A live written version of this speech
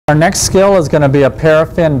Our next skill is going to be a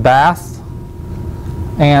paraffin bath.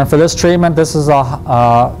 And for this treatment, this is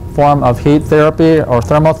a form of heat therapy or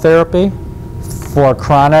thermotherapy for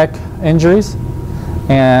chronic injuries.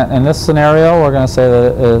 And in this scenario, we're going to say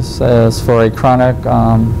that it is for a chronic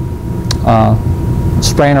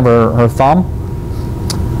sprain of her thumb.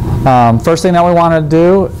 First thing that we want to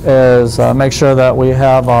do is make sure that we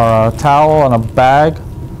have our towel and a bag,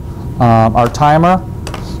 our timer.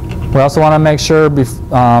 We also want to make sure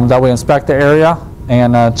that we inspect the area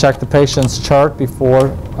and check the patient's chart before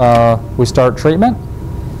we start treatment.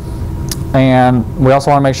 And we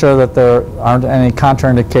also want to make sure that there aren't any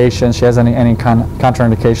contraindications. She has any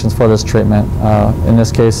contraindications for this treatment, in this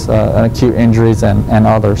case acute injuries and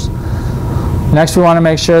others. Next, we want to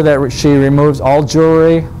make sure that she removes all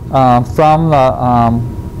jewelry from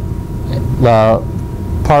the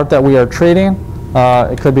part that we are treating.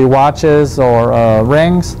 It could be watches or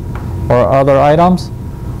rings or other items.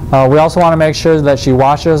 We also want to make sure that she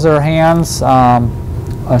washes her hands.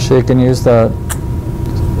 She can use the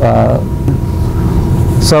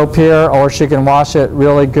soap here, or she can wash it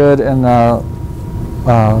really good in the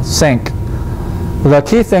sink. The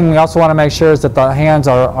key thing we also want to make sure is that the hands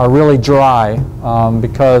are really dry,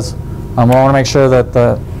 because we want to make sure that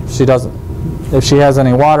if she has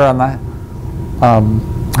any water on the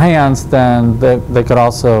hands, then they could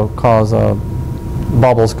also cause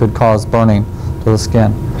bubbles could cause burning to the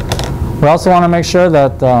skin. We also want to make sure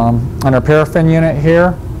that on our paraffin unit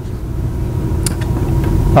here,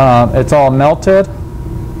 it's all melted.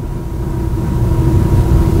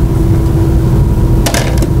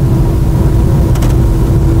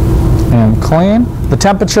 And clean. The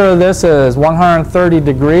temperature of this is 130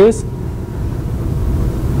 degrees.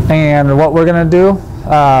 And what we're going to do,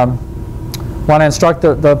 want to instruct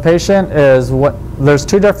the patient is there's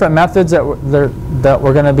two different methods that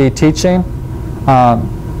we're going to be teaching.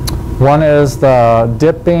 One is the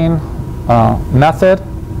dipping method.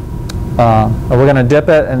 We're going to dip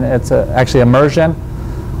it, and it's actually immersion.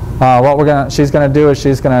 What she's going to do is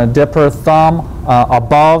she's going to dip her thumb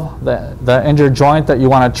above the injured joint that you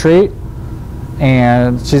want to treat,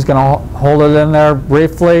 and she's going to hold it in there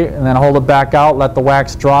briefly, and then hold it back out, let the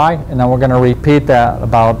wax dry, and then we're going to repeat that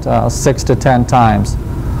about 6 to 10 times.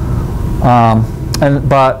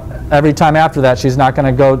 But every time after that, she's not going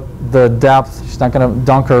to go the depth. She's not going to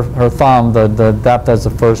dunk her thumb the depth as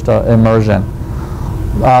the first immersion.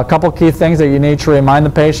 A couple key things that you need to remind the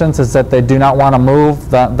patients is that they do not want to move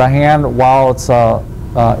the hand while it's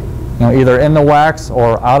either in the wax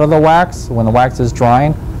or out of the wax when the wax is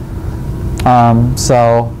drying.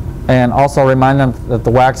 And also remind them that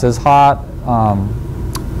the wax is hot.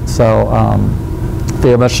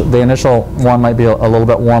 The initial one might be a little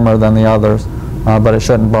bit warmer than the others, but it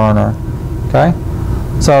shouldn't burn her. Okay.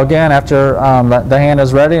 So again, after the hand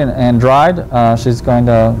is ready and dried, she's going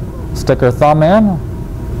to stick her thumb in,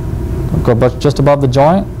 go just above the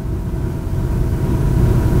joint,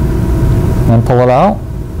 and pull it out.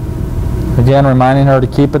 Again, reminding her to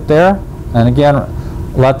keep it there, and again,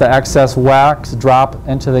 let the excess wax drop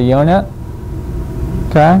into the unit.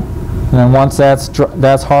 Okay, and then once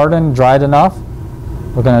that's hardened, dried enough,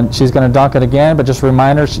 she's going to dunk it again, but just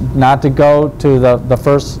remind her not to go to the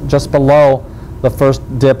first, just below the first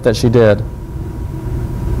dip that she did. A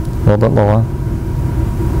little bit lower.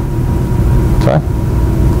 Okay.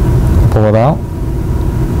 Pull it out.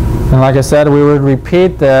 And like I said, we would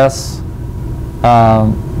repeat this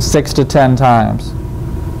 6 to 10 times.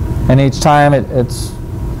 And each time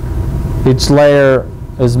each layer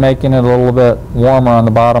is making it a little bit warmer on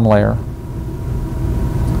the bottom layer.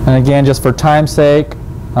 And again, just for time's sake,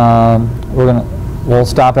 we'll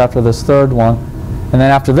stop after this third one. And then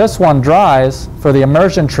after this one dries, for the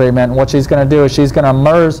immersion treatment, what she's going to do is she's going to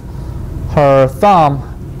immerse her thumb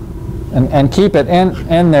and keep it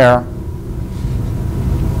in there.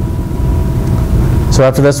 So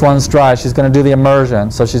after this one's dry, she's going to do the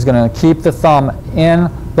immersion. So she's going to keep the thumb in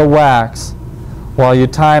the wax while you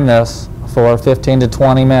time this for 15 to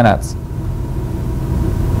 20 minutes.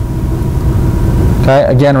 Okay,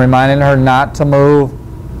 again, reminding her not to move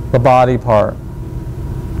the body part.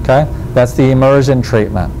 Okay, that's the immersion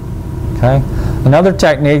treatment. Okay, another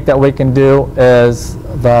technique that we can do is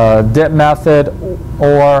the dip method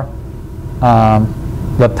or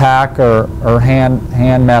the pack or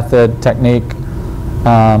hand method technique.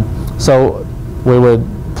 So we would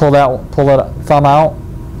pull that thumb out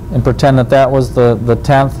and pretend that was the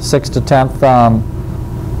 10th, 6th to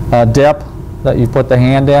 10th dip that you put the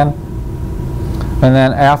hand in. And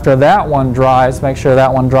then after that one dries, make sure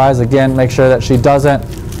that one dries again. Make sure that she doesn't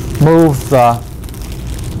move the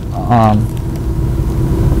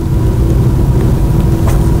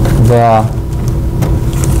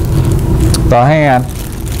the hand.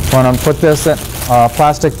 We're going to put this in a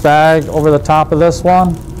plastic bag over the top of this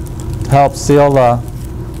one to help seal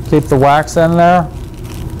keep the wax in there,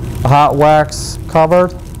 the hot wax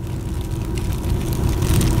covered.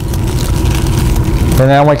 And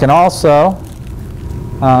then we can also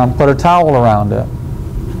put a towel around it,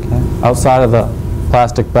 okay, outside of the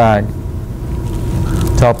plastic bag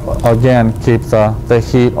to help, again, keep the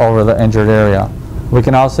heat over the injured area. We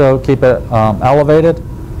can also keep it elevated.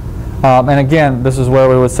 And again, this is where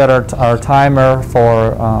we would set our timer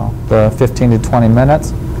for the 15 to 20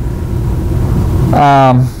 minutes.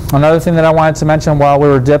 Another thing that I wanted to mention while we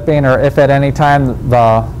were dipping, or if at any time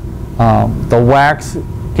the wax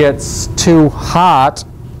gets too hot,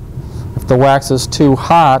 if the wax is too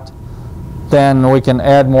hot, then we can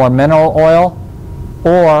add more mineral oil,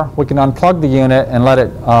 or we can unplug the unit and let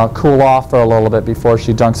it cool off for a little bit before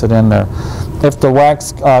she dunks it in there. If the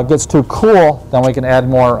wax gets too cool, then we can add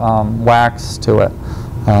more wax to it,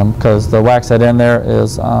 because the wax that's in there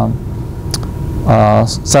is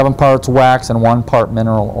 7 parts wax and 1 part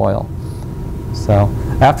mineral oil. So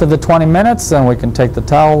after the 20 minutes, then we can take the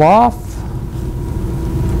towel off.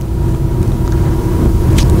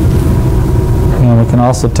 And we can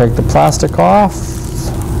also take the plastic off,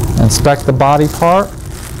 inspect the body part.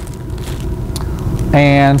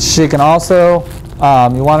 And she can also,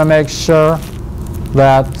 you want to make sure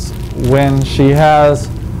that when she has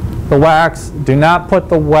the wax, do not put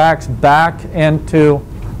the wax back into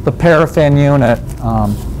the paraffin unit.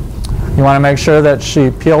 You want to make sure that she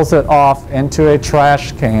peels it off into a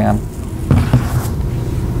trash can.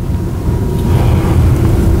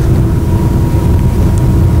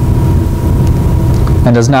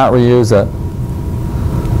 And does not reuse it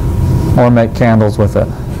or make candles with it.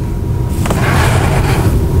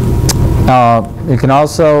 You can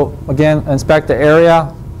also, again, inspect the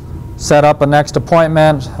area, set up a next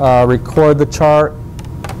appointment, record the chart,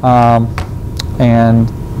 and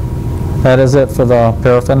that is it for the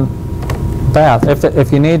paraffin bath.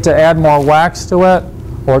 If you need to add more wax to it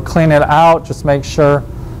or clean it out, just make sure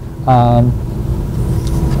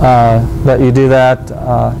that you do that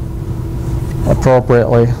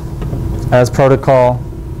appropriately as protocol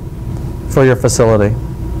for your facility.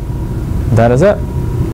 That is it.